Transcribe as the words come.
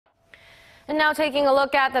And now taking a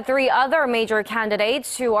look at the three other major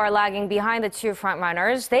candidates who are lagging behind the two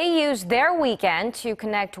frontrunners. They used their weekend to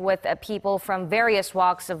connect with people from various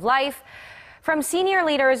walks of life, from senior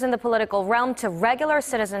leaders in the political realm to regular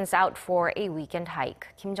citizens out for a weekend hike.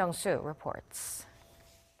 Jung-soo reports.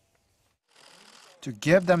 To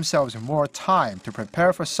give themselves more time to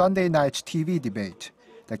prepare for Sunday night's TV debate,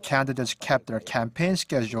 the candidates kept their campaign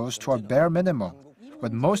schedules to a bare minimum,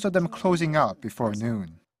 with most of them closing out before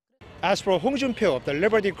noon. As for Hong Joon-pyo of the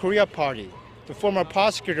Liberty Korea Party, the former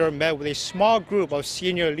prosecutor met with a small group of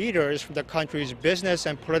senior leaders from the country's business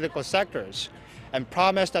and political sectors and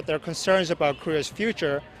promised that their concerns about Korea's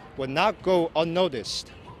future would not go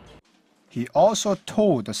unnoticed. He also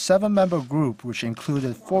told the 7-member group, which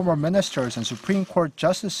included former ministers and Supreme Court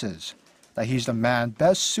justices, that he's the man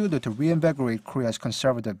best suited to reinvigorate Korea's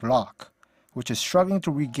conservative bloc, which is struggling to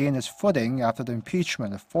regain its footing after the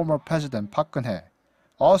impeachment of former President Park Geun-hye,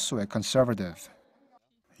 also a conservative.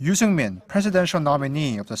 Seung-min, presidential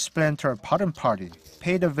nominee of the splintered Park Party,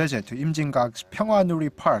 paid a visit to Imjin-gak's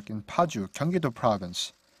Pyeongwanuri Park in Paju, Gyeonggi-do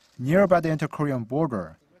Province, nearby the inter-Korean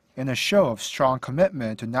border, in a show of strong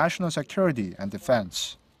commitment to national security and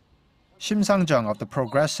defense. Sang-jeong of the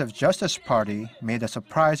Progressive Justice Party made a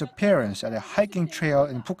surprise appearance at a hiking trail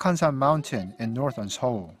in Bukhansan Mountain in northern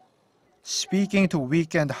Seoul. Speaking to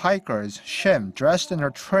weekend hikers, Shim, dressed in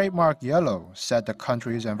her trademark yellow, said the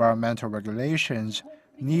country's environmental regulations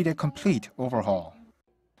need a complete overhaul.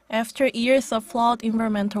 After years of flawed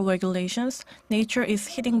environmental regulations, nature is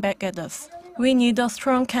hitting back at us. We need a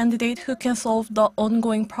strong candidate who can solve the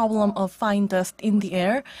ongoing problem of fine dust in the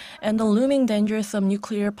air and the looming dangers of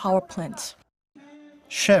nuclear power plants.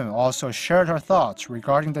 Shim also shared her thoughts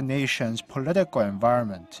regarding the nation's political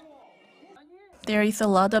environment. There is a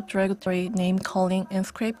lot of derogatory name-calling and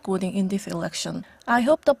scapegoating in this election. I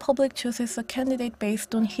hope the public chooses a candidate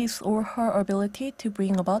based on his or her ability to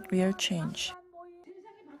bring about real change.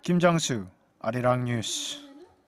 Jung-soo, Arirang News.